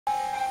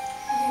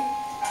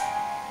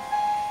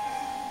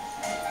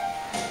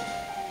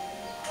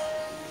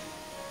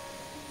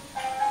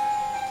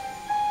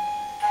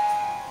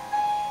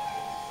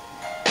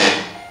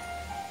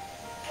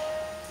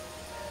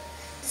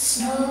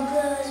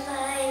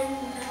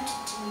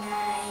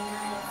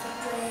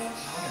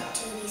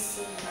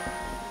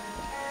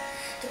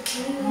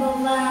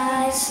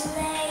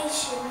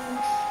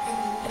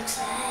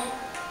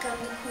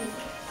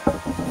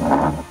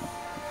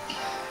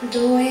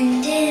The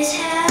wind is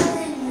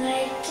howling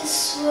like the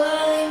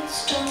swirling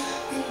storm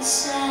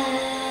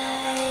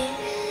inside.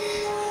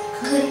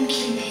 Couldn't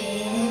keep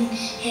hidden,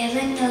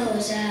 heaven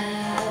knows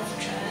I've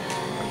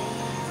tried.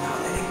 Now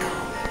let it go.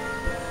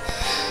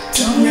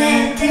 Don't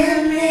let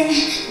them in,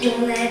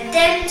 don't let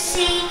them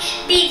see.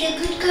 Be the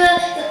good girl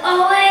you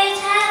always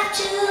have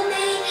to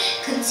be.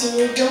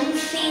 Conceal, don't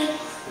feel,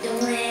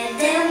 don't let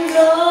them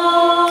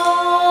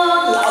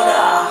blow.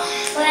 Louder.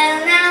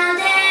 Well, now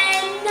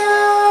they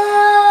know.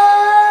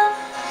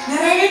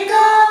 Let it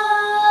go,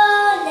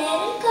 let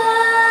it go.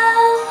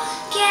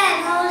 Can't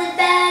hold it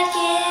back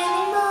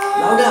anymore.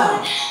 Louder.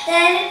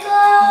 Let it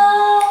go,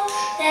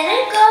 let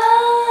it go.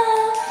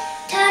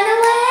 Turn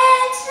away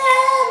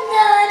from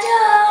the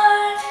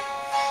door.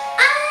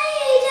 I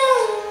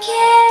don't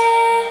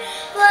care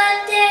what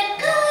they're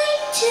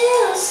going to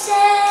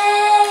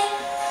say.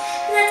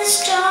 Let the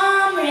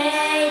storm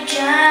rage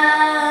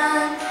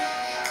on.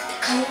 The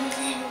cold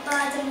never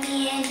bother me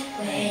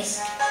anyways.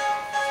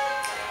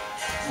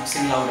 Now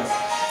sing louder.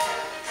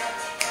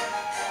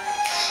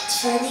 It's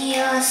funny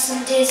how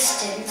some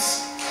distance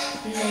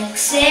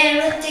makes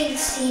everything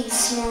seem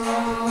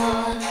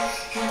small.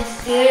 And the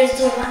fears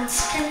the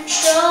once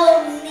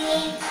control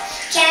me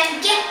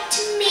can't get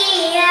to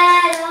me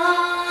at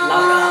all.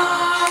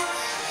 Louder.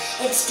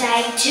 It's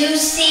time to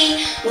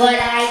see what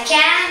I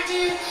can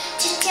do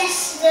to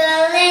test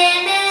the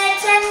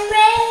limits and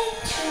break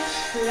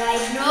through.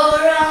 Right, no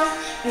wrong,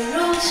 no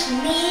rules for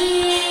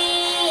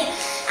me.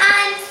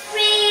 I'm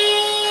free.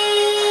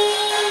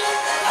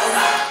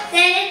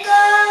 Let it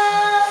go,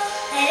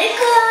 let it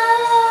go.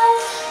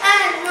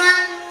 I'm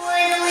one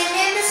with the wind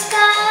in the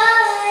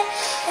sky.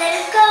 Let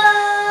it go,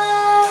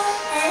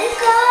 let it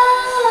go.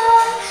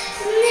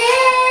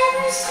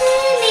 Never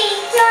see me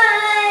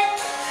cry.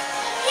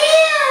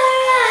 Here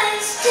I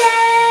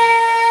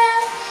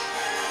stand,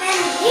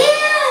 and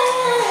here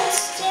I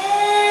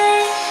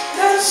stay.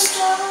 The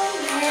storm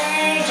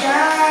rage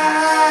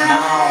on.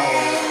 Now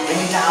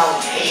bring it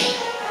out.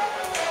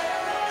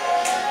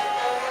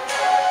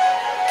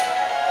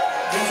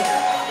 Bring it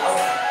out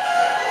louder.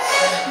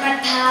 My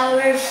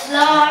power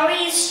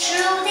flurries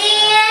through the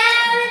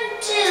air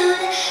into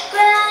the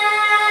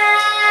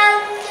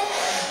ground.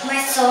 My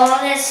soul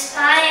is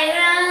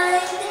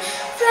spiraling,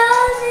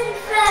 frozen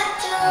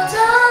fractals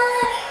all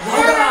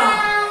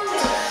around.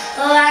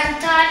 Oh, I'm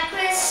thought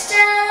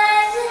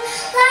crystallizing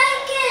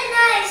like an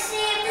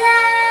icy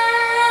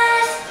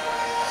blast.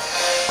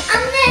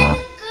 I'm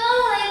never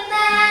going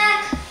back.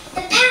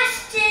 The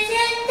past is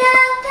in the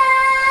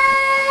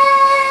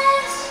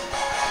past.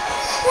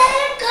 Let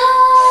it go,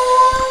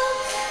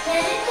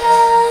 let it go.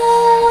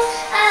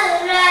 I'll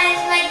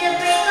rise like the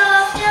break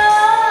of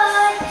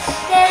dawn.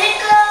 Let it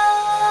go,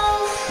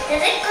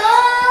 let it go.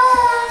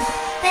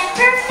 That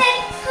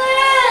perfect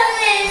girl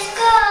is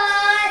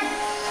gone.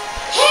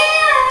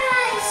 Here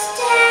I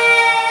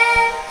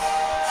stand,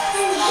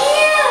 and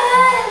here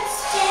I'll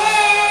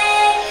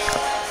stay.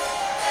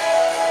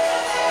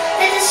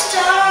 Let the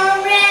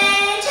storm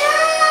rage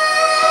on.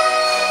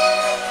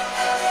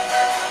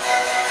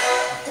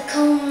 The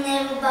cold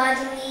never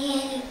bothered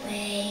me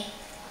anyway.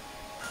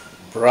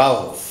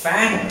 Bravo.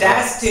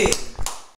 Fantastic.